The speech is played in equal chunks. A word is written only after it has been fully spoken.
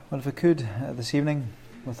Well, if we could this evening,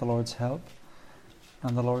 with the Lord's help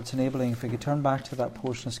and the Lord's enabling, if we could turn back to that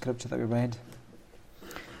portion of Scripture that we read.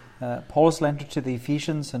 Paul's letter to the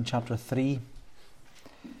Ephesians in chapter 3.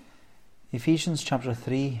 Ephesians chapter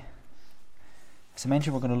 3. As I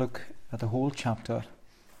mentioned, we're going to look at the whole chapter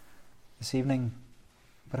this evening.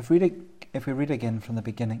 But if we read again from the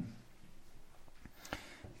beginning.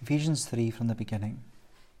 Ephesians 3 from the beginning.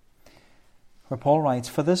 Where Paul writes,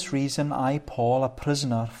 "For this reason I, Paul, a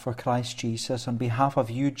prisoner for Christ Jesus, on behalf of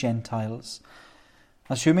you Gentiles,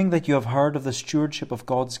 assuming that you have heard of the stewardship of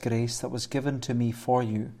God's grace that was given to me for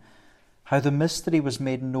you, how the mystery was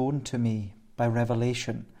made known to me by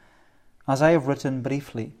revelation, as I have written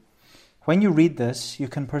briefly. When you read this, you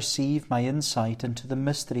can perceive my insight into the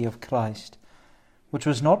mystery of Christ, which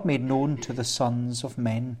was not made known to the sons of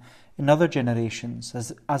men in other generations,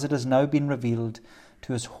 as it has now been revealed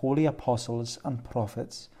to his holy apostles and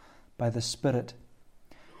prophets by the Spirit.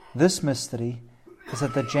 This mystery is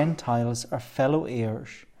that the Gentiles are fellow heirs,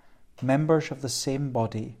 members of the same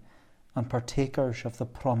body, and partakers of the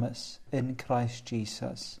promise in Christ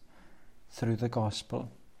Jesus through the gospel."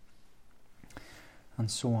 And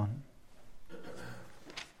so on.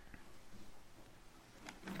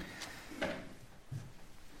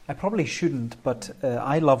 I probably shouldn't, but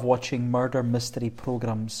I love watching murder mystery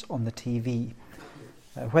programs on the TV.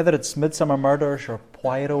 Whether it's Midsummer Murders or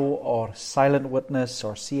Poirot or Silent Witness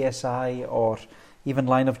or CSI or even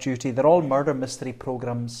Line of Duty, they're all murder mystery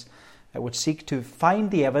programs which seek to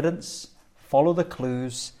find the evidence, follow the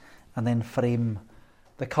clues, and then frame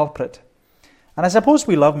the culprit. And I suppose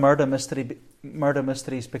we love murder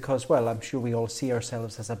mysteries because, well, I'm sure we all see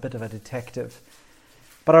ourselves as a bit of a detective.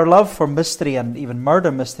 But our love for mystery and even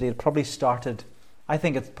murder mystery, it probably started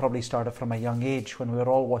from a young age when we were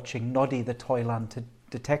all watching Noddy the Toyland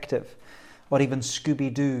Detective, or even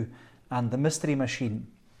Scooby-Doo and the Mystery Machine.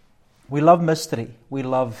 We love mystery. We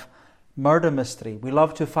love murder mystery. We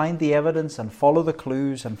love to find the evidence and follow the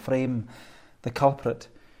clues and frame the culprit.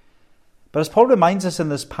 But as Paul reminds us in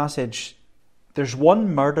this passage, there's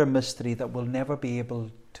one murder mystery that we'll never be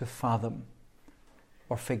able to fathom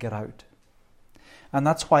or figure out. And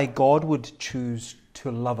that's why God would choose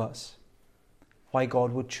to love us. Why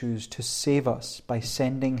God would choose to save us by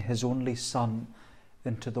sending his only Son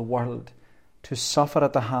into the world to suffer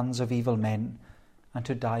at the hands of evil men and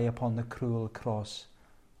to die upon the cruel cross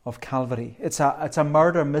of Calvary. It's a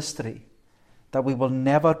murder mystery that we will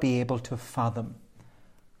never be able to fathom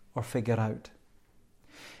or figure out.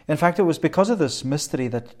 In fact, it was because of this mystery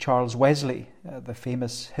that Charles Wesley, the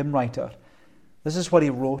famous hymn writer, this is what he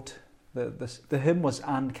wrote. The hymn was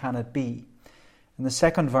 "And Can It Be?" In the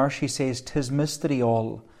second verse he says, "'Tis mystery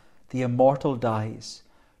all, the immortal dies.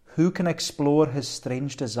 Who can explore his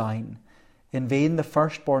strange design? In vain the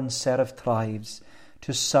firstborn seraph thrives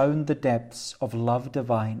to sound the depths of love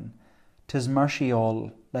divine. 'Tis mercy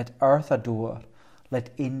all, let earth adore, let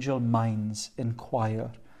angel minds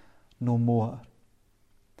inquire no more."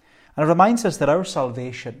 And it reminds us that our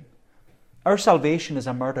salvation is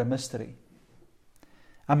a murder mystery.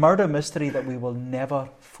 A murder mystery that we will never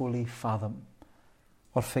fully fathom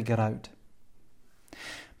or figure out.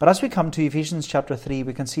 But as we come to Ephesians chapter 3,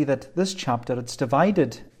 we can see that this chapter, it's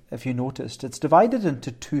divided, if you noticed, it's divided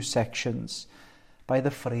into two sections by the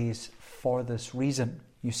phrase, "for this reason."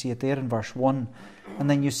 You see it there in verse 1, and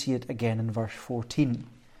then you see it again in verse 14.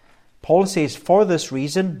 Paul says, for this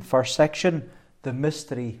reason, first section, the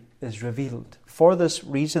mystery is revealed. For this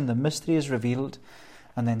reason, the mystery is revealed.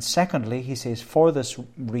 And then secondly, he says, for this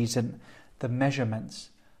reason, the measurements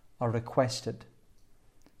are requested.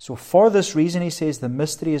 So for this reason, he says, the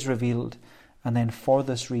mystery is revealed. And then for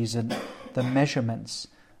this reason, the measurements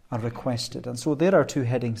are requested. And so there are two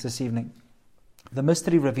headings this evening. The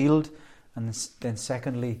mystery revealed, and then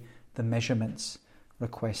secondly, the measurements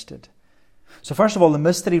requested. So first of all, the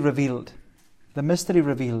mystery revealed. The mystery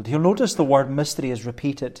revealed. You'll notice the word mystery is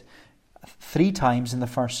repeated 3 times in the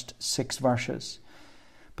first 6 verses.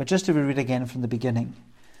 But just to read again from the beginning.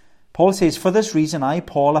 Paul says, "For this reason I,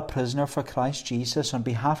 Paul, a prisoner for Christ Jesus, on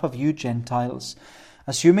behalf of you Gentiles,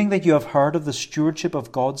 assuming that you have heard of the stewardship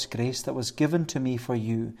of God's grace that was given to me for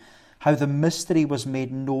you, how the mystery was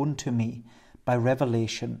made known to me by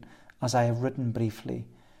revelation, as I have written briefly.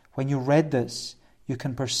 When you read this, you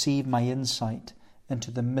can perceive my insight into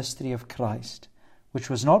the mystery of Christ, which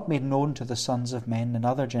was not made known to the sons of men in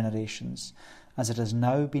other generations, as it has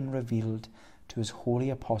now been revealed to his holy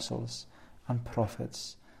apostles and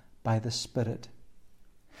prophets by the Spirit."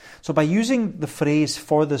 So by using the phrase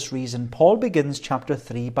 "for this reason," Paul begins chapter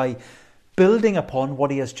 3 by building upon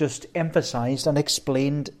what he has just emphasized and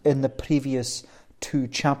explained in the previous 2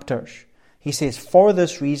 chapters. He says, "For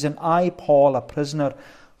this reason, I, Paul, a prisoner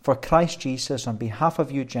for Christ Jesus, on behalf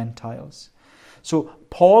of you Gentiles." So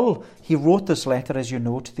Paul, he wrote this letter, as you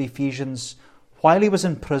know, to the Ephesians while he was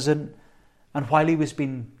in prison and while he was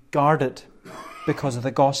being guarded because of the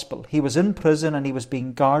gospel. He was in prison and he was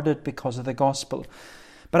being guarded because of the gospel.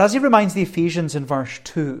 But as he reminds the Ephesians in verse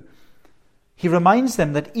 2, he reminds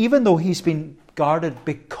them that even though he's been guarded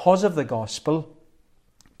because of the gospel,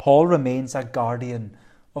 Paul remains a guardian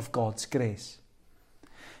of God's grace.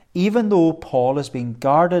 Even though Paul is being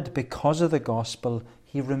guarded because of the gospel,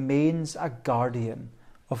 he remains a guardian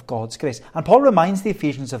of God's grace. And Paul reminds the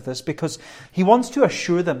Ephesians of this because he wants to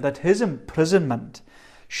assure them that his imprisonment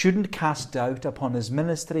shouldn't cast doubt upon his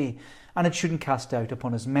ministry, and it shouldn't cast doubt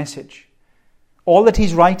upon his message. All that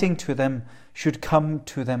he's writing to them should come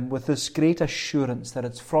to them with this great assurance that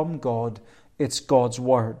it's from God, it's God's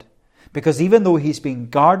word. Because even though he's being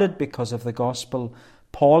guarded because of the gospel,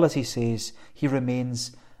 Paul, as he says, he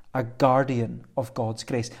remains a guardian of God's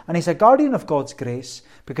grace. And he's a guardian of God's grace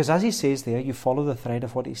because, as he says there, you follow the thread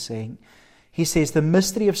of what he's saying. He says the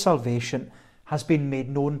mystery of salvation has been made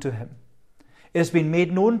known to him. It has been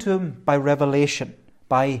made known to him by revelation,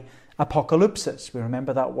 by apocalypsis. We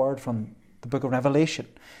remember that word from the book of Revelation.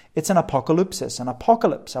 It's an apocalypsis, an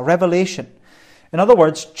apocalypse, a revelation. In other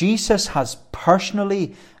words, Jesus has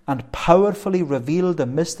personally and powerfully revealed the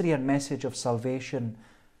mystery and message of salvation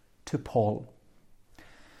to Paul.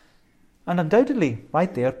 And undoubtedly,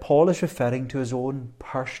 right there, Paul is referring to his own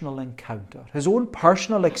personal encounter, his own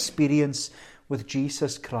personal experience with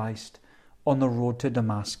Jesus Christ on the road to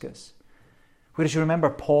Damascus. Whereas you remember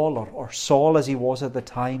Paul, or Saul as he was at the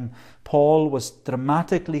time, Paul was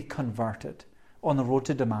dramatically converted on the road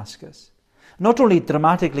to Damascus. Not only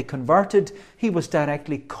dramatically converted, he was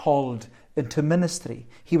directly called into ministry.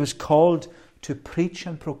 He was called to preach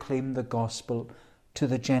and proclaim the gospel to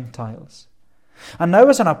the Gentiles. And now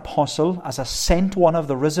as an apostle, as a sent one of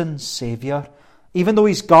the risen Saviour, even though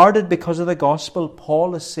he's guarded because of the gospel,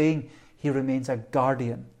 Paul is saying he remains a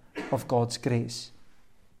guardian of God's grace.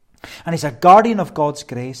 And he's a guardian of God's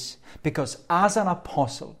grace because as an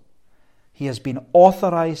apostle, he has been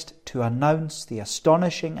authorized to announce the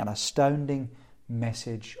astonishing and astounding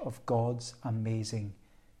message of God's amazing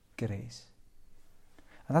grace.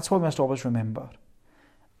 And that's what we must always remember.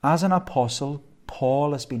 As an apostle,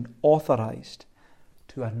 Paul has been authorized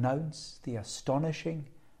to announce the astonishing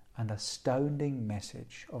and astounding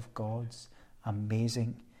message of God's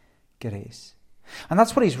amazing grace. And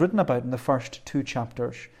that's what he's written about in the first 2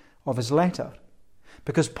 chapters of his letter.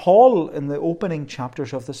 Because Paul, in the opening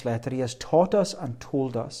chapters of this letter, he has taught us and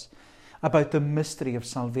told us about the mystery of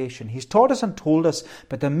salvation. He's taught us and told us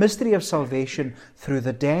about the mystery of salvation through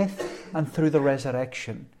the death and through the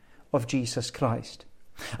resurrection of Jesus Christ.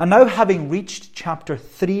 And now, having reached chapter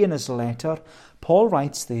 3 in his letter, Paul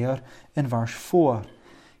writes there in verse 4.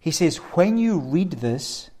 He says, "When you read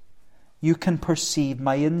this, you can perceive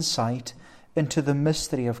my insight into the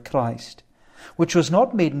mystery of Christ, which was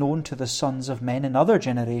not made known to the sons of men in other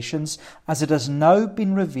generations, as it has now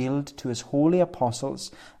been revealed to his holy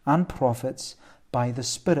apostles and prophets by the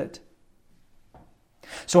Spirit."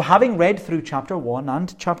 So having read through chapter 1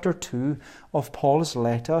 and chapter 2 of Paul's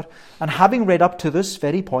letter, and having read up to this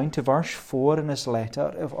very point, to verse 4 in his letter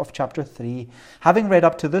of chapter 3, having read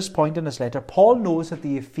up to this point in his letter, Paul knows that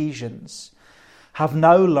the Ephesians have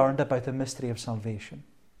now learned about the mystery of salvation.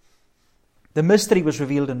 The mystery was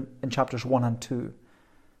revealed in chapters 1 and 2.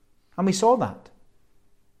 And we saw that.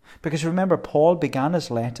 Because remember, Paul began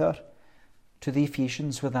his letter to the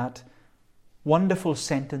Ephesians with that wonderful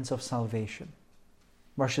sentence of salvation.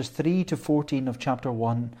 Verses 3 to 14 of chapter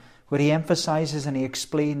 1, where he emphasizes and he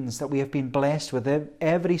explains that we have been blessed with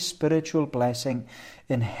every spiritual blessing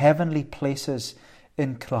in heavenly places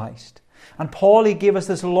in Christ. And Paul, he gave us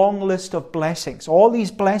this long list of blessings, all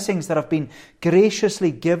these blessings that have been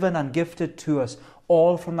graciously given and gifted to us,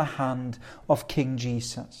 all from the hand of King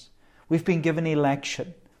Jesus. We've been given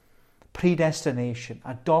election, predestination,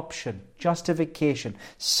 adoption, justification,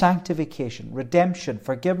 sanctification, redemption,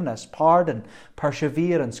 forgiveness, pardon,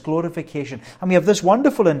 perseverance, glorification. And we have this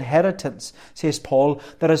wonderful inheritance, says Paul,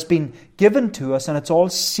 that has been given to us, and it's all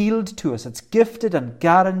sealed to us. It's gifted and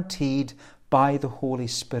guaranteed by the Holy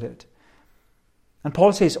Spirit. And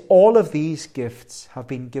Paul says all of these gifts have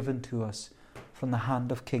been given to us from the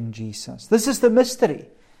hand of King Jesus. This is the mystery.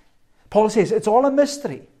 Paul says it's all a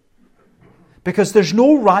mystery. Because there's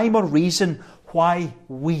no rhyme or reason why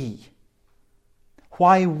we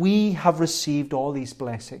have received all these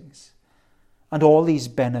blessings and all these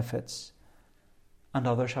benefits and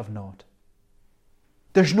others have not.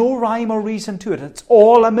 There's no rhyme or reason to it. It's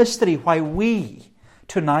all a mystery why we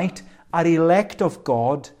tonight are elect of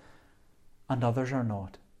God and others are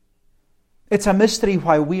not. It's a mystery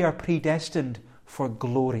why we are predestined for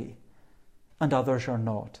glory and others are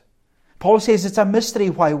not. Paul says it's a mystery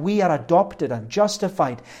why we are adopted and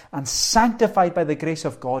justified and sanctified by the grace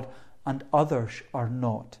of God and others are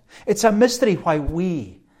not. It's a mystery why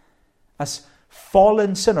we, as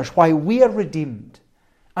fallen sinners, why we are redeemed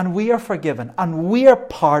and we are forgiven and we are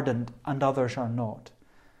pardoned and others are not.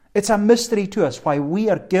 It's a mystery to us why we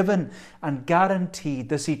are given and guaranteed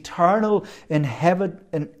this eternal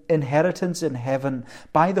inheritance in heaven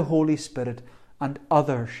by the Holy Spirit and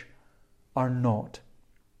others are not.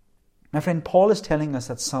 My friend, Paul is telling us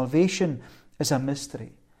that salvation is a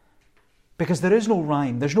mystery because there is no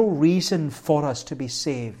rhyme, there's no reason for us to be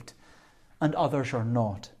saved and others are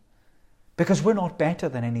not. Because we're not better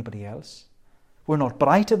than anybody else. We're not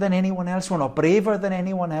brighter than anyone else. We're not braver than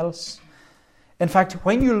anyone else. In fact,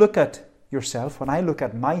 when you look at yourself, when I look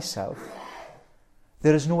at myself,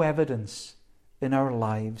 there is no evidence in our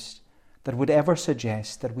lives that would ever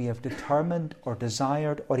suggest that we have determined or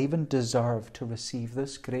desired or even deserved to receive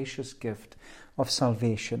this gracious gift of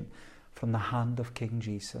salvation from the hand of King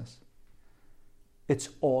Jesus. It's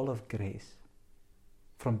all of grace,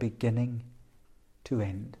 from beginning to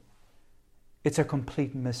end. It's a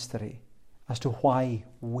complete mystery as to why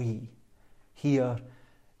we, here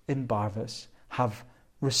in Barvis, have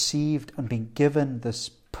received and been given this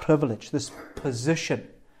privilege, this position,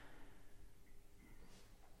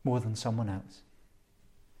 more than someone else.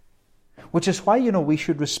 Which is why, we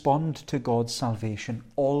should respond to God's salvation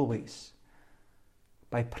always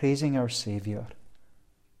by praising our Saviour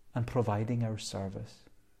and providing our service.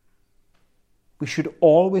 We should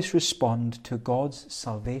always respond to God's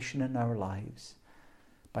salvation in our lives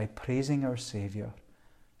by praising our Saviour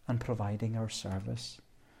and providing our service.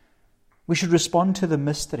 We should respond to the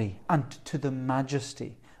mystery and to the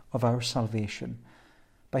majesty of our salvation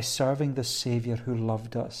by serving the Saviour who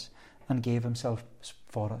loved us and gave himself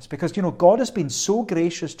for us. Because, God has been so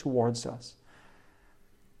gracious towards us.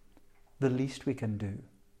 The least we can do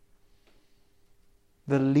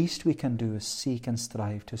is seek and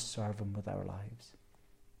strive to serve him with our lives.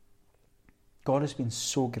 God has been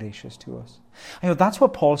so gracious to us. That's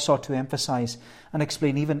what Paul sought to emphasize and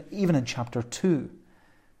explain even in chapter 2.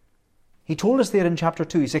 He told us there in chapter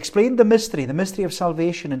 2, he's explained the mystery of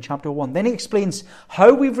salvation in chapter 1. Then he explains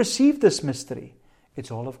how we've received this mystery.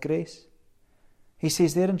 It's all of grace. He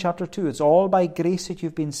says there in chapter 2, it's all by grace that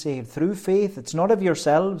you've been saved. Through faith, it's not of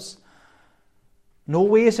yourselves. No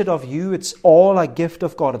way is it of you, it's all a gift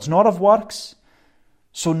of God. It's not of works,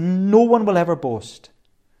 so no one will ever boast.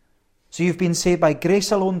 So you've been saved by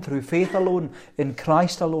grace alone, through faith alone, in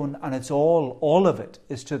Christ alone, and it's all of it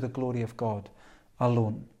is to the glory of God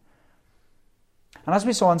alone. And as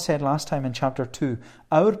we saw and said last time in chapter 2,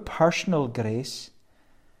 our personal grace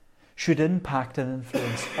should impact and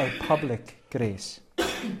influence our public grace.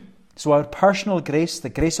 So our personal grace, the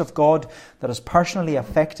grace of God that has personally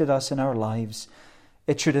affected us in our lives,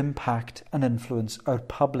 it should impact and influence our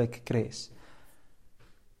public grace.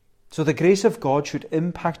 So the grace of God should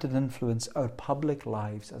impact and influence our public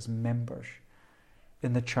lives as members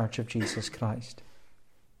in the Church of Jesus Christ.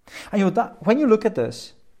 And that when you look at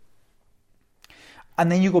this,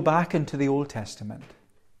 and then you go back into the Old Testament,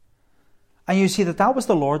 and you see that was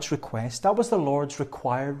the Lord's request, that was the Lord's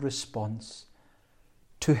required response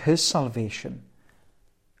to his salvation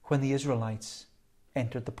when the Israelites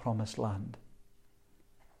entered the Promised Land.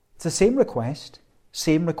 It's the same request,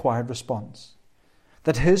 same required response,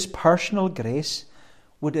 that his personal grace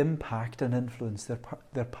would impact and influence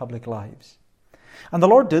their public lives. And the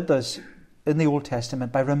Lord did this in the Old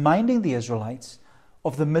Testament by reminding the Israelites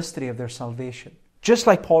of the mystery of their salvation. Just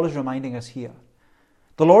like Paul is reminding us here.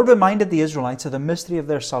 The Lord reminded the Israelites of the mystery of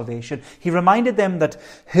their salvation. He reminded them that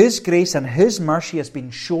his grace and his mercy has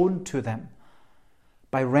been shown to them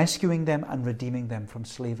by rescuing them and redeeming them from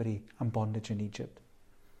slavery and bondage in Egypt.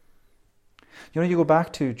 You go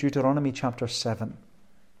back to Deuteronomy chapter 7.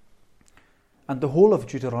 And the whole of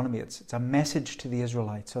Deuteronomy, it's a message to the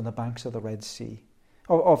Israelites on the banks of the Red Sea,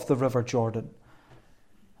 of the River Jordan.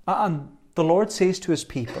 And the Lord says to his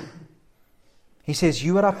people, he says,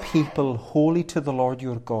 you are a people holy to the Lord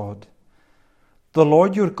your God. The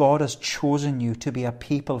Lord your God has chosen you to be a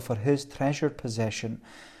people for his treasured possession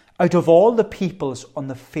out of all the peoples on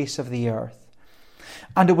the face of the earth.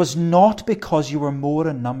 And it was not because you were more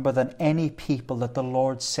in number than any people that the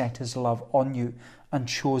Lord set his love on you and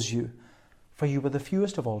chose you, for you were the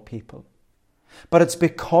fewest of all people. But it's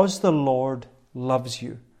because the Lord loves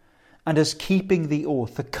you and is keeping the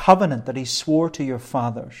oath, the covenant that he swore to your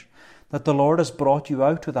fathers, that the Lord has brought you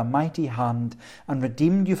out with a mighty hand and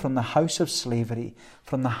redeemed you from the house of slavery,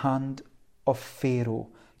 from the hand of Pharaoh,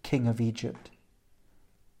 king of Egypt.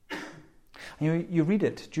 And you read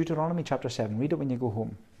it, Deuteronomy chapter 7, read it when you go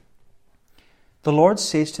home. The Lord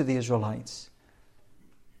says to the Israelites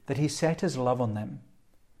that he set his love on them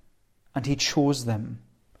and he chose them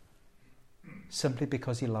simply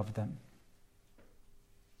because he loved them.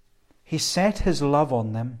 He set his love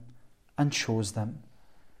on them and chose them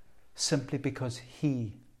simply because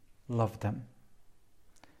he loved them.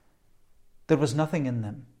 There was nothing in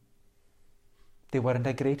them. They weren't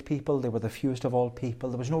a great people. They were the fewest of all people.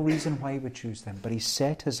 There was no reason why he would choose them. But he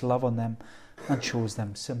set his love on them and chose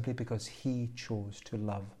them simply because he chose to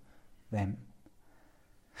love them.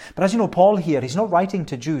 But as you know, Paul here, he's not writing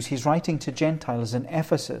to Jews. He's writing to Gentiles in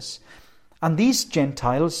Ephesus. And these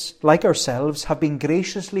Gentiles, like ourselves, have been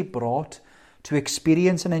graciously brought to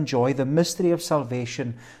experience and enjoy the mystery of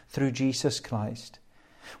salvation through Jesus Christ.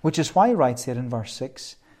 Which is why he writes there in verse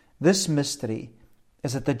 6, this mystery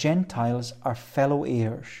is that the Gentiles are fellow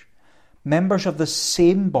heirs, members of the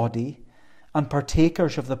same body, and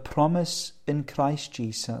partakers of the promise in Christ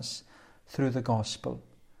Jesus through the gospel.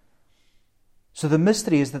 So the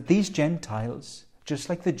mystery is that these Gentiles, just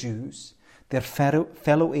like the Jews, they're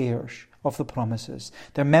fellow heirs of the promises.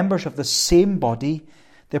 They're members of the same body.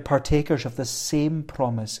 They're partakers of the same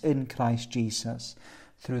promise in Christ Jesus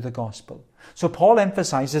through the gospel. So Paul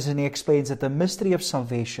emphasizes and he explains that the mystery of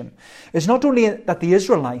salvation is not only that the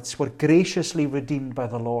Israelites were graciously redeemed by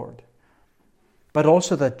the Lord, but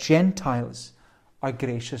also that Gentiles are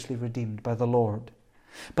graciously redeemed by the Lord.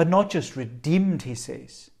 But not just redeemed, he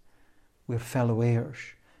says. We're fellow heirs.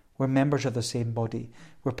 We're members of the same body.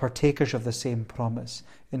 We're partakers of the same promise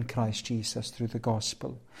in Christ Jesus through the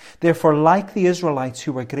gospel. Therefore, like the Israelites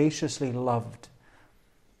who were graciously loved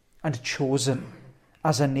and chosen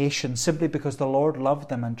as a nation simply because the Lord loved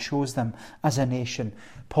them and chose them as a nation,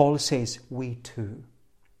 Paul says, we too,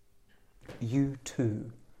 you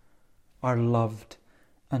too, are loved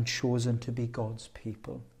and chosen to be God's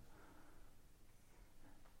people.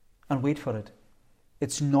 And wait for it.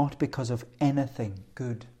 It's not because of anything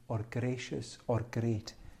good or gracious or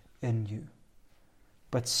great in you,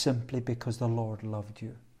 but simply because the Lord loved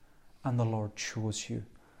you and the Lord chose you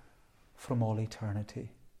from all eternity.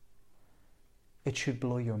 It should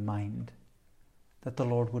blow your mind that the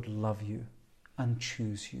Lord would love you and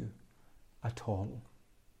choose you at all.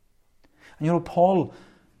 And you know, Paul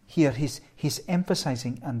here, he's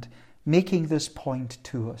emphasizing and making this point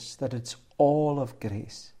to us that it's all of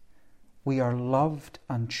grace. We are loved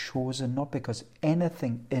and chosen not because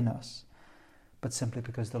anything in us, but simply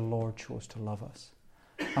because the Lord chose to love us.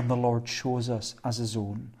 And the Lord chose us as his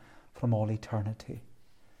own from all eternity.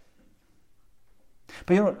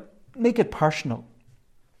 But you know, make it personal.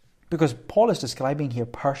 Because Paul is describing here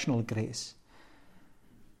personal grace.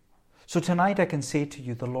 So tonight I can say to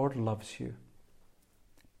you, the Lord loves you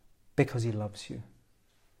because he loves you.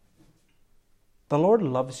 The Lord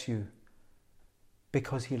loves you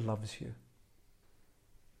because he loves you.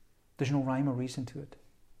 There's no rhyme or reason to it.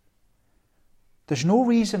 There's no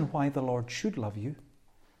reason why the Lord should love you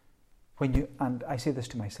when you, and I say this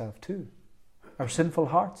to myself too, our sinful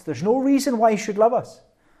hearts. There's no reason why he should love us.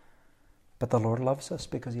 But the Lord loves us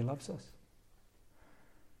because he loves us.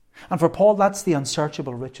 And for Paul, that's the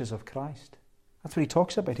unsearchable riches of Christ. That's what he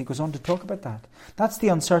talks about. He goes on to talk about that. That's the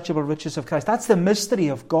unsearchable riches of Christ. That's the mystery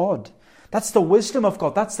of God. That's the wisdom of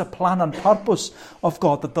God. That's the plan and purpose of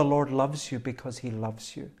God, that the Lord loves you because he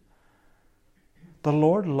loves you. The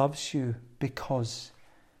Lord loves you because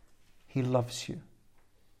he loves you.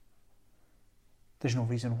 There's no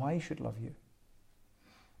reason why he should love you.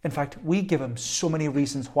 In fact, we give him so many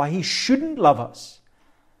reasons why he shouldn't love us.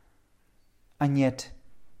 And yet,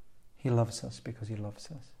 he loves us because he loves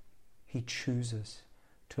us. He chooses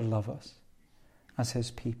to love us as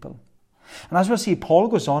his people. And as we'll see, Paul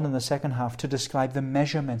goes on in the second half to describe the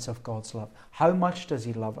measurements of God's love. How much does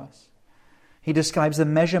he love us? He describes the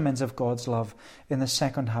measurements of God's love in the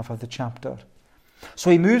second half of the chapter.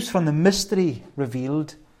 So he moves from the mystery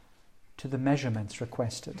revealed to the measurements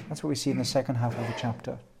requested. That's what we see in the second half of the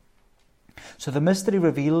chapter. So the mystery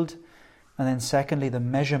revealed, and then secondly, the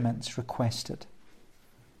measurements requested.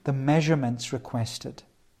 The measurements requested.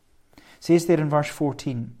 It says there in verse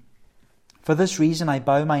 14, "For this reason I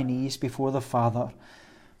bow my knees before the Father,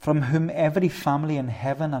 from whom every family in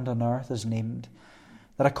heaven and on earth is named,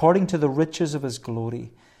 that according to the riches of his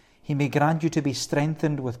glory, he may grant you to be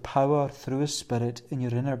strengthened with power through his Spirit in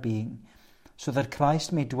your inner being, so that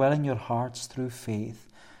Christ may dwell in your hearts through faith,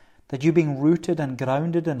 that you being rooted and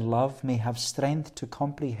grounded in love may have strength to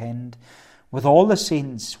comprehend with all the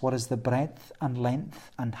saints, what is the breadth and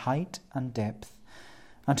length and height and depth,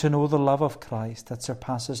 and to know the love of Christ that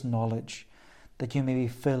surpasses knowledge, that you may be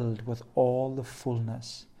filled with all the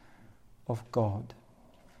fullness of God.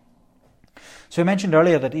 So I mentioned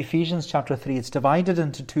earlier that Ephesians chapter 3, it's divided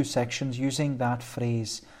into two sections using that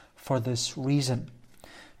phrase, for this reason.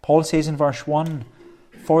 Paul says in verse 1,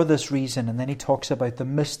 for this reason, and then he talks about the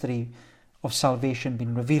mystery of salvation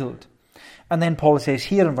being revealed. And then Paul says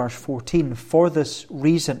here in verse 14, for this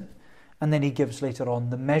reason, and then he gives later on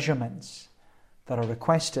the measurements that are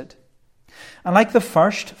requested. And like the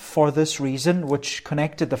first, for this reason, which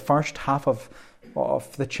connected the first half of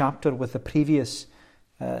the chapter with the previous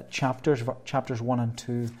chapters 1 and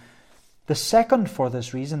 2, the second, for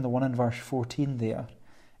this reason, the one in verse 14 there,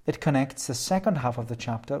 it connects the second half of the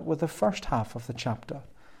chapter with the first half of the chapter.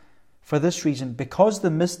 For this reason, because the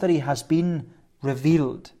mystery has been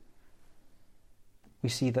revealed, we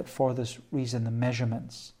see that for this reason the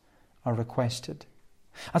measurements are requested.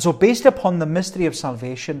 And so based upon the mystery of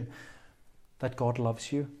salvation, that God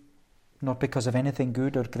loves you, not because of anything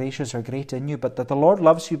good or gracious or great in you, but that the Lord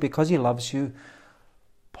loves you because he loves you,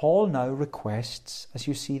 Paul now requests, as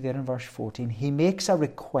you see there in verse 14, he makes a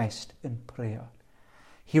request in prayer.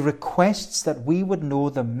 He requests that we would know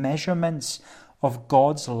the measurements of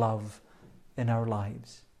God's love in our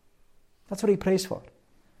lives. That's what he prays for.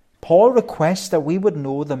 Paul requests that we would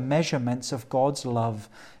know the measurements of God's love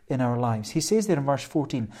in our lives. He says there in verse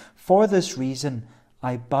 14, for this reason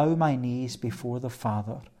I bow my knees before the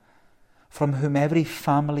Father, from whom every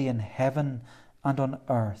family in heaven and on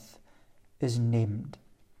earth is named.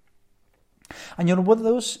 And you know, with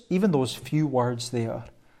those few words there,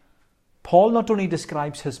 Paul not only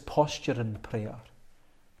describes his posture in prayer,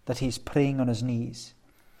 that he's praying on his knees,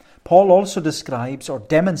 Paul also describes or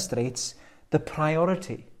demonstrates the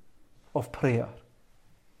priority of prayer.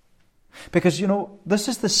 Because, you know, this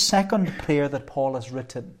is the second prayer that Paul has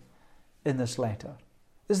written in this letter.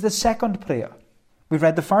 This is the second prayer. We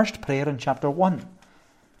read the first prayer in chapter 1.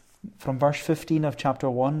 From verse 15 of chapter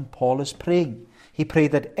 1, Paul is praying. He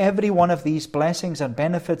prayed that every one of these blessings and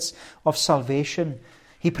benefits of salvation,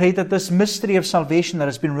 he prayed that this mystery of salvation that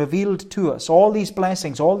has been revealed to us, all these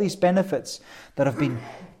blessings, all these benefits that have been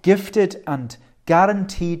gifted and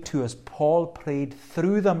guaranteed to us, Paul prayed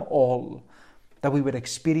through them all that we would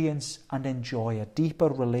experience and enjoy a deeper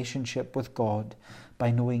relationship with God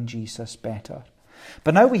by knowing Jesus better.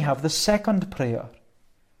 But now we have the second prayer.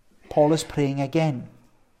 Paul is praying again.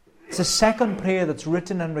 It's the second prayer that's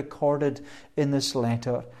written and recorded in this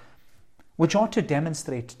letter, which ought to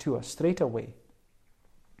demonstrate to us straight away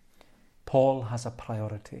Paul has a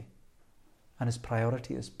priority, and his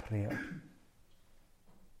priority is prayer.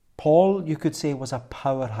 Paul, you could say, was a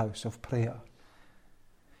powerhouse of prayer.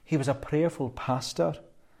 He was a prayerful pastor.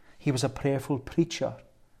 He was a prayerful preacher.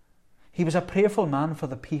 He was a prayerful man for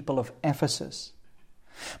the people of Ephesus.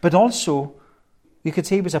 But also, you could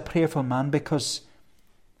say he was a prayerful man because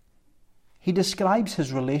he describes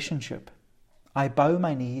his relationship. I bow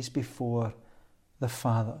my knees before the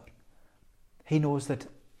Father. He knows that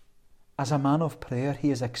as a man of prayer,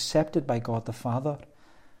 he is accepted by God the Father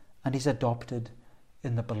and he's adopted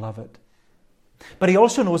in the Beloved. But he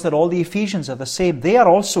also knows that all the Ephesians are the same. They are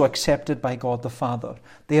also accepted by God the Father.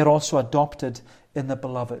 They are also adopted in the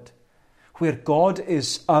Beloved, where God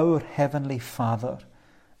is our heavenly Father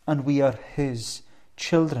and we are his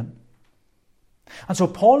children. And so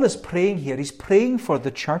Paul is praying here. He's praying for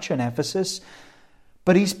the church in Ephesus,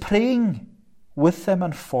 but he's praying with them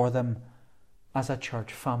and for them as a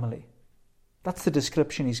church family. That's the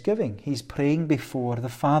description he's giving. He's praying before the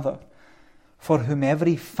Father, for whom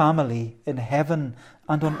every family in heaven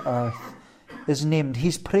and on earth is named.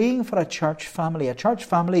 He's praying for a church family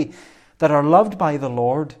that are loved by the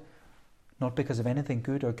Lord, not because of anything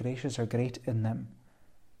good or gracious or great in them,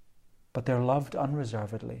 but they're loved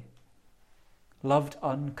unreservedly, loved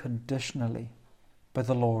unconditionally by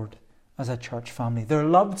the Lord as a church family. They're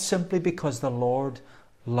loved simply because the Lord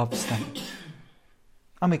loves them.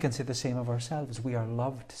 And we can say the same of ourselves. We are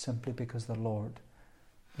loved simply because the Lord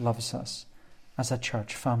loves us as a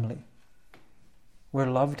church family. We're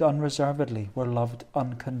loved unreservedly. We're loved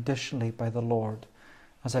unconditionally by the Lord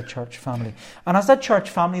as a church family. And as a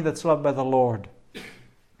church family that's loved by the Lord,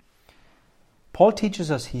 Paul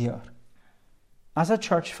teaches us here, as a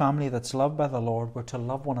church family that's loved by the Lord, we're to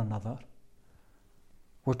love one another.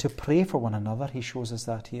 We're to pray for one another. He shows us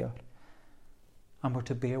that here. And we're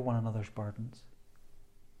to bear one another's burdens.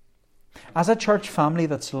 As a church family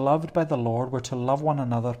that's loved by the Lord, we're to love one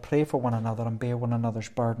another, pray for one another, and bear one another's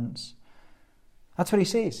burdens. That's what he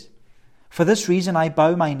says. For this reason I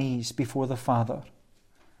bow my knees before the Father,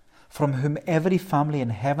 from whom every family in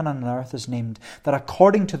heaven and on earth is named, that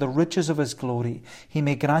according to the riches of his glory he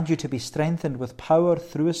may grant you to be strengthened with power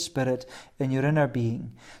through his Spirit in your inner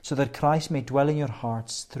being, so that Christ may dwell in your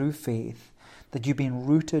hearts through faith, that you being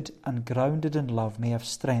rooted and grounded in love may have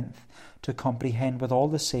strength to comprehend with all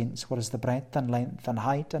the saints what is the breadth and length and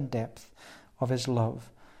height and depth of his love,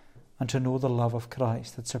 and to know the love of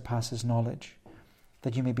Christ that surpasses knowledge,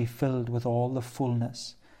 that you may be filled with all the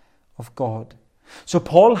fullness of God. So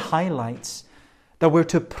Paul highlights that we're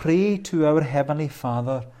to pray to our Heavenly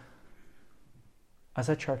Father as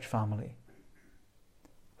a church family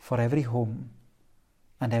for every home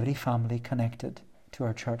and every family connected to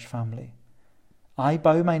our church family. I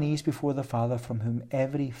bow my knees before the Father, from whom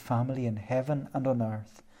every family in heaven and on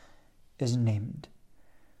earth is named.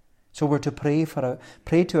 So we're to pray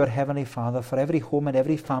to our Heavenly Father for every home and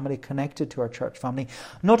every family connected to our church family,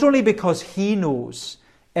 not only because he knows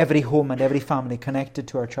every home and every family connected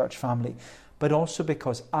to our church family, but also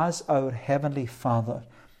because as our Heavenly Father,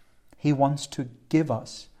 he wants to give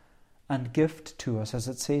us and gift to us, as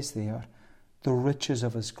it says there, the riches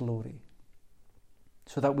of his glory,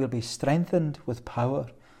 so that we'll be strengthened with power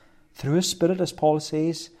through his Spirit, as Paul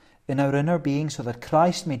says, in our inner being, so that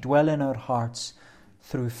Christ may dwell in our hearts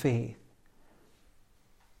through faith.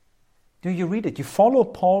 You read it, you follow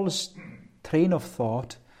Paul's train of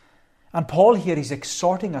thought, and Paul here, he's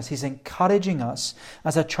exhorting us, he's encouraging us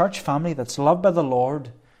as a church family that's loved by the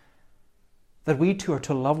Lord, that we too are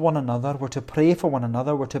to love one another, we're to pray for one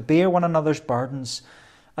another, we're to bear one another's burdens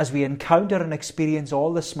as we encounter and experience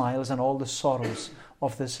all the smiles and all the sorrows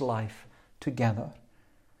of this life together.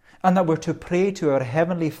 And that we're to pray to our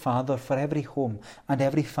Heavenly Father for every home and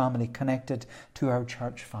every family connected to our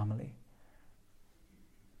church family.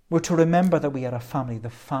 We're to remember that we are a family, the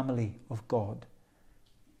family of God.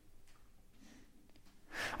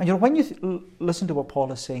 And when you listen to what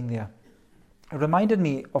Paul is saying there, it reminded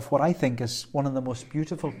me of what I think is one of the most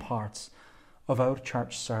beautiful parts of our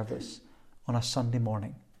church service on a Sunday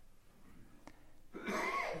morning.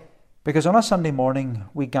 Because on a Sunday morning,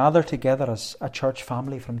 we gather together as a church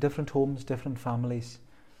family from different homes, different families.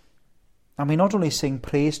 And we not only sing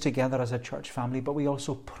praise together as a church family, but we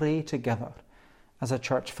also pray together as a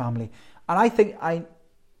church family. And I think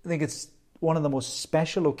it's one of the most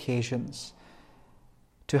special occasions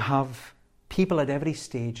to have people at every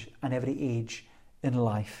stage and every age in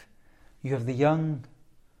life. You have the young,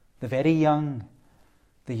 the very young,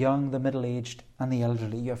 the middle-aged, and the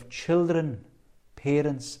elderly. You have children,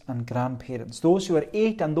 parents and grandparents, those who are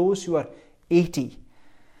 8 and those who are 80.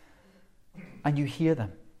 And you hear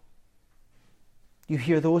them. You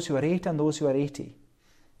hear those who are 8 and those who are 80.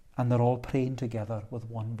 And they're all praying together with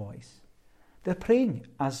one voice. They're praying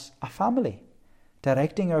as a family,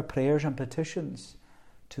 directing our prayers and petitions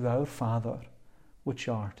to our Father, which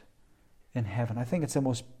art in heaven. I think it's the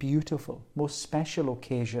most beautiful, most special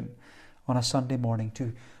occasion on a Sunday morning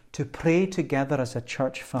to pray together as a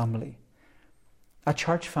church family. A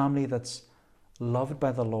church family that's loved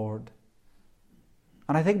by the Lord.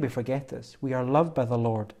 And I think we forget this. We are loved by the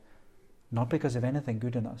Lord not because of anything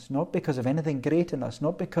good in us, not because of anything great in us,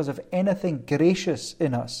 not because of anything gracious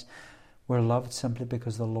in us. We're loved simply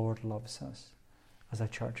because the Lord loves us as a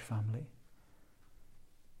church family.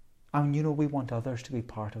 And we want others to be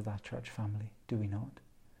part of that church family, do we not?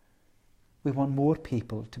 We want more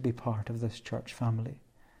people to be part of this church family.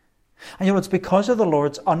 And it's because of the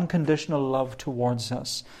Lord's unconditional love towards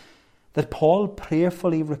us that Paul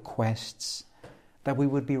prayerfully requests that we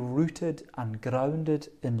would be rooted and grounded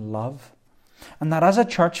in love, and that as a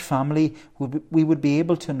church family we would be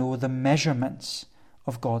able to know the measurements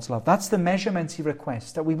of God's love. That's the measurements he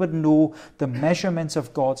requests, that we would know the measurements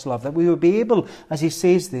of God's love, that we would be able, as he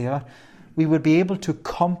says there, we would be able to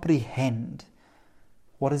comprehend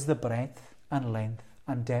what is the breadth and length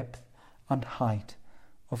and depth and height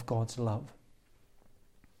of God's love.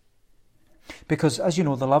 Because, as you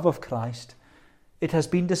know, the love of Christ, it has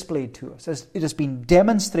been displayed to us, as it has been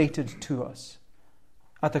demonstrated to us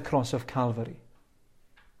at the cross of Calvary.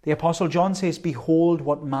 The Apostle John says, "Behold,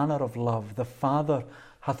 what manner of love the Father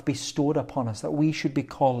hath bestowed upon us, that we should be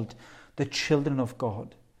called the children of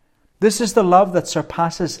God." This is the love that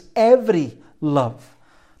surpasses every love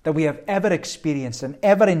that we have ever experienced and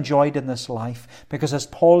ever enjoyed in this life. Because as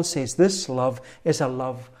Paul says, this love is a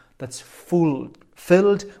love that's filled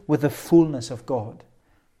with the fullness of God.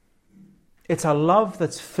 It's a love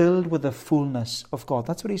that's filled with the fullness of God.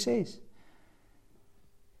 That's what he says.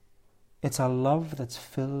 It's a love that's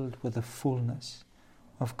filled with the fullness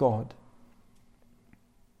of God.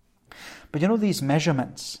 But these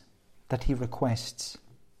measurements that he requests,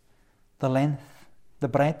 the length The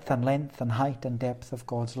breadth and length and height and depth of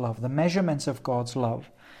God's love. The measurements of God's love.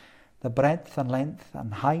 The breadth and length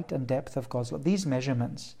and height and depth of God's love. These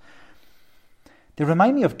measurements, they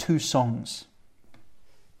remind me of two songs.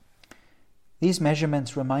 These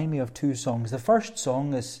measurements remind me of two songs. The first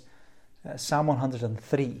song is Psalm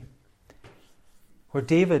 103, where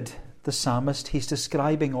David, the psalmist, he's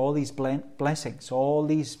describing all these blessings, all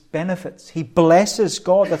these benefits. He blesses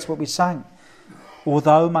God. That's what we sang. O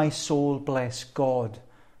thou my soul, bless God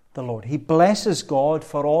the Lord. He blesses God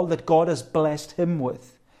for all that God has blessed him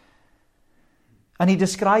with. And he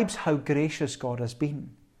describes how gracious God has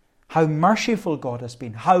been, how merciful God has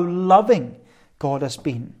been, how loving God has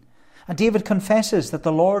been. And David confesses that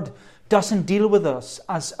the Lord doesn't deal with us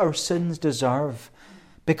as our sins deserve,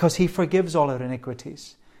 because he forgives all our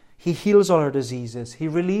iniquities. He heals all our diseases. He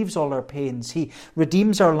relieves all our pains. He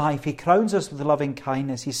redeems our life. He crowns us with loving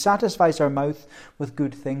kindness. He satisfies our mouth with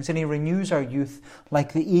good things. And he renews our youth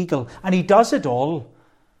like the eagle. And he does it all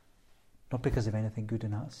not because of anything good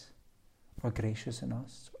in us, or gracious in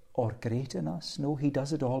us, or great in us. No, he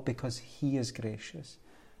does it all because he is gracious,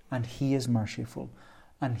 and he is merciful,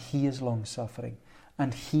 and he is long-suffering,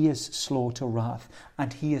 and he is slow to wrath,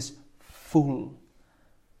 and he is full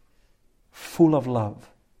of love.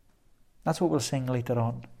 That's what we'll sing later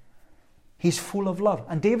on. He's full of love.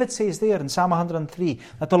 And David says there in Psalm 103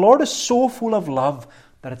 that the Lord is so full of love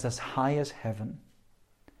that it's as high as heaven.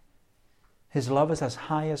 His love is as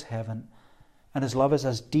high as heaven, and his love is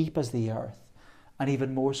as deep as the earth. And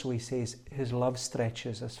even more so, he says, his love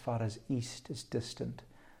stretches as far as east is distant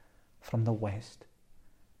from the west.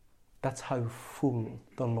 That's how full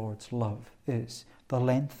the Lord's love is. The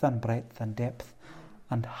length and breadth and depth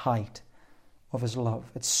and height of his love.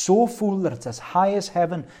 It's so full that it's as high as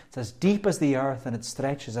heaven, it's as deep as the earth, and it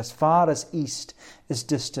stretches as far as east is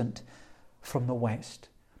distant from the west.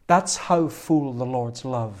 That's how full the Lord's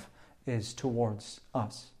love is towards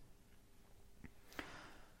us.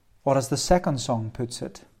 Or as the second song puts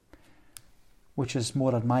it, which is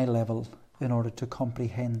more at my level in order to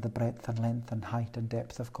comprehend the breadth and length and height and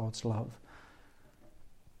depth of God's love.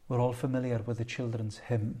 We're all familiar with the children's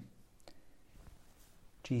hymn,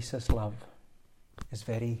 Jesus' love is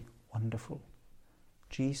very wonderful.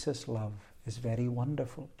 Jesus' love is very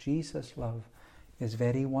wonderful. Jesus' love is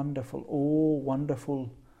very wonderful. Oh,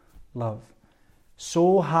 wonderful love.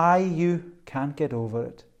 So high you can't get over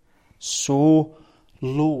it. So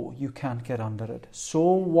low you can't get under it. So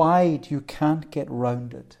wide you can't get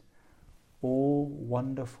round it. Oh,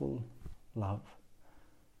 wonderful love.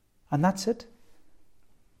 And that's it.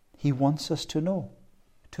 He wants us to know,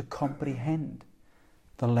 to comprehend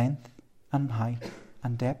the length and height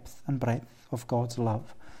and depth and breadth of God's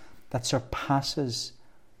love that surpasses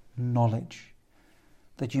knowledge,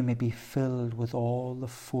 that you may be filled with all the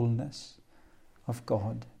fullness of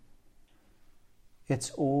God.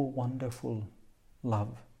 It's oh wonderful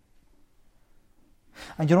love.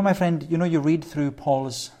 And you know, my friend, you read through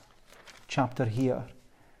Paul's chapter here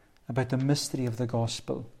about the mystery of the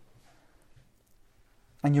gospel,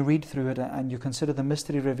 and you read through it and you consider the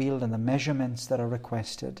mystery revealed and the measurements that are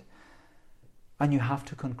requested. And you have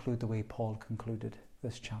to conclude the way Paul concluded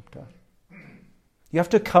this chapter. You have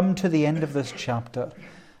to come to the end of this chapter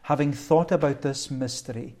having thought about this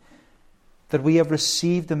mystery, that we have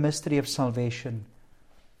received the mystery of salvation,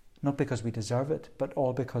 not because we deserve it, but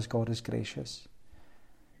all because God is gracious.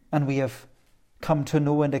 And we have come to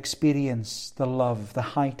know and experience the love, the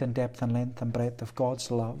height and depth and length and breadth of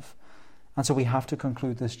God's love. And so we have to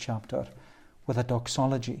conclude this chapter with a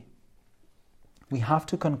doxology. We have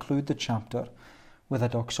to conclude the chapter with a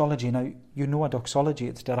doxology. Now, you know a doxology.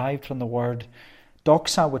 It's derived from the word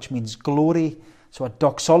doxa, which means glory. So a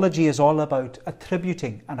doxology is all about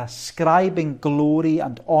attributing and ascribing glory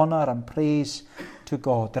and honour and praise to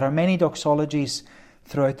God. There are many doxologies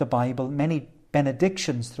throughout the Bible, many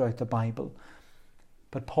benedictions throughout the Bible.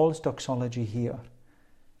 But Paul's doxology here,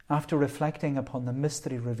 after reflecting upon the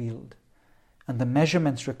mystery revealed and the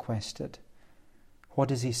measurements requested, what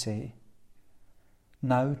does he say?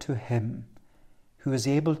 Now to him who is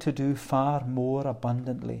able to do far more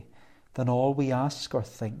abundantly than all we ask or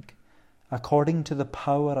think, according to the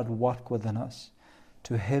power at work within us,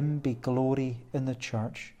 to him be glory in the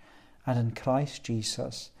church and in Christ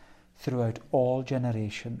Jesus throughout all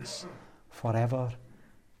generations, forever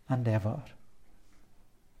and ever.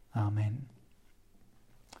 Amen.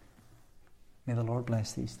 May the Lord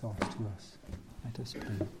bless these thoughts to us. Let us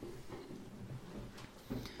pray.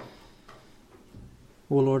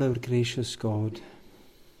 O Lord, our gracious God,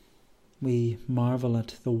 we marvel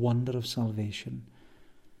at the wonder of salvation.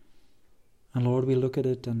 And Lord, we look at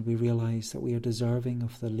it and we realize that we are deserving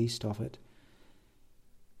of the least of it.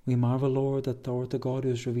 We marvel, Lord, that thou art the God who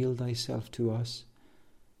has revealed thyself to us,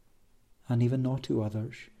 and even not to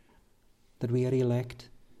others, that we are elect,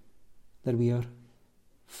 that we are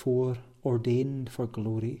foreordained for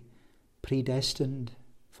glory, predestined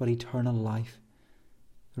for eternal life,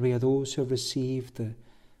 that we are those who have received the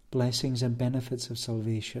blessings and benefits of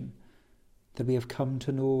salvation, that we have come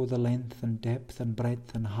to know the length and depth and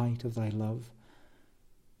breadth and height of thy love.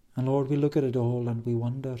 And Lord, we look at it all and we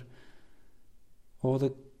wonder, oh,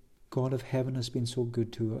 the God of heaven has been so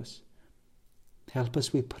good to us. Help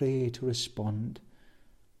us, we pray, to respond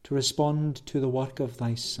to the work of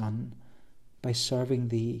thy Son by serving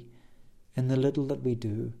thee in the little that we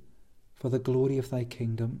do for the glory of thy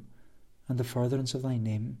kingdom and the furtherance of thy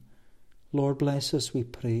name. Lord, bless us, we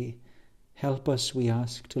pray. Help us, we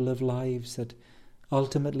ask, to live lives that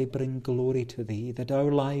ultimately bring glory to thee, that our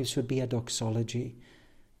lives would be a doxology,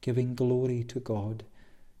 giving glory to God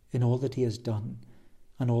in all that he has done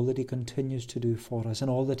and all that he continues to do for us and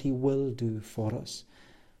all that he will do for us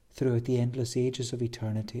throughout the endless ages of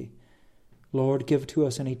eternity. Lord, give to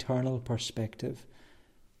us an eternal perspective,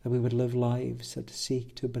 that we would live lives that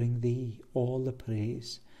seek to bring thee all the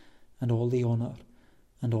praise and all the honour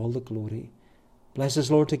and all the glory. Bless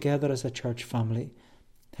us, Lord, together as a church family.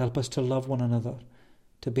 Help us to love one another,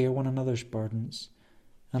 to bear one another's burdens.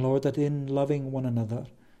 And Lord, that in loving one another,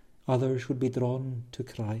 others would be drawn to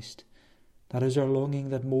Christ. That is our longing,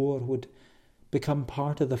 that more would become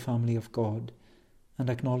part of the family of God and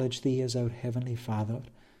acknowledge thee as our heavenly Father.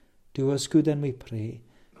 Do us good, then, we pray.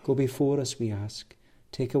 Go before us, we ask.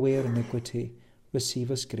 Take away our iniquity.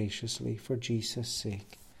 Receive us graciously, for Jesus'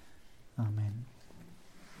 sake. Amen.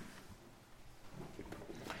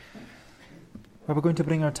 Well, we're going to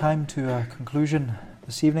bring our time to a conclusion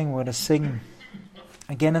this evening. We're going to sing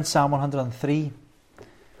again in Psalm 103.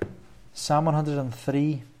 Psalm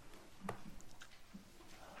 103,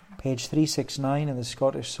 page 369 in the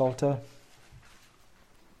Scottish Psalter.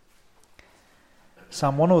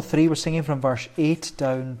 Psalm 103, we're singing from verse 8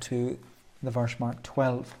 down to the verse mark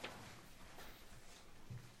 12.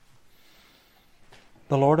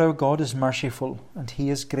 The Lord our God is merciful, and he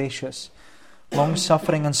is gracious,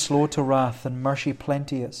 long-suffering and slow to wrath, and mercy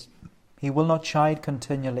plenteous. He will not chide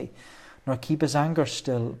continually, nor keep his anger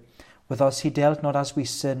still. With us he dealt not as we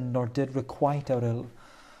sinned, nor did requite our ill.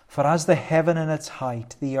 For as the heaven in its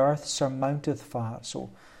height, the earth surmounteth far, so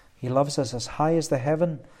he loves us as high as the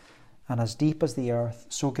heaven, and as deep as the earth.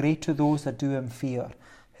 So great to those that do him fear,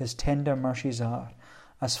 his tender mercies are.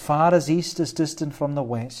 As far as east is distant from the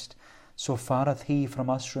west, so far hath he from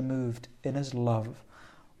us removed in his love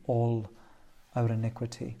all our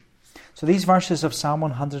iniquity. So these verses of Psalm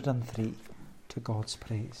 103, to God's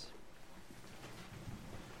praise.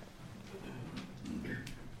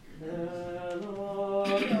 The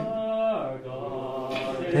Lord our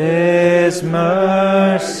God is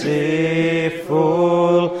merciful,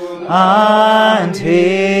 and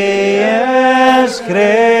he is gracious,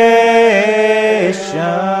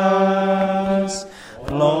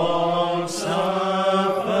 long-suffering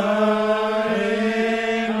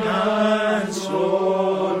and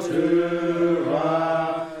slow to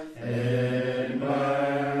wrath, in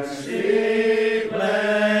mercy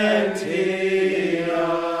plenteous.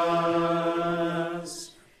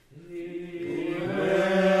 He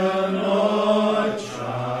will not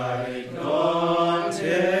chide continually,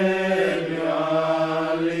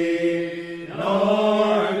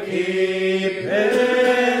 nor keep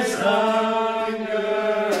his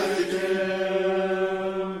anger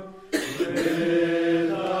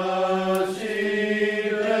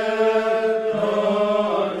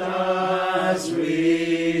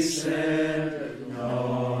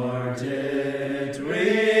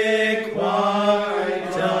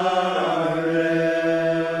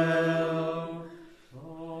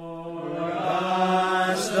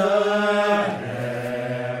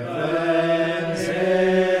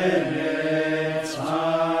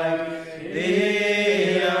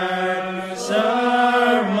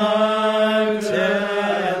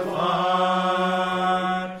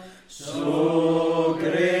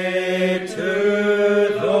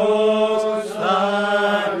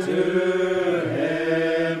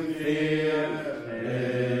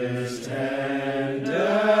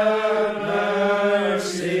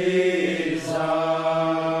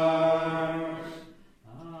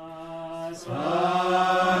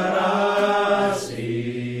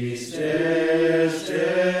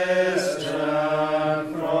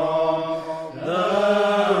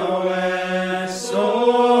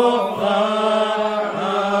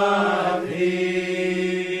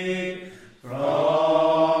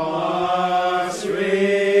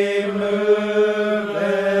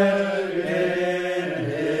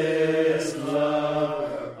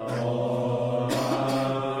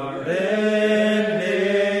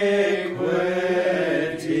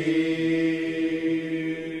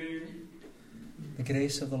The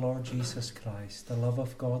grace of the Lord Jesus Christ, the love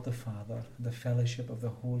of God the Father, and the fellowship of the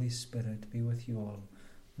Holy Spirit be with you all,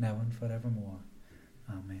 now and forevermore.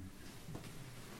 Amen.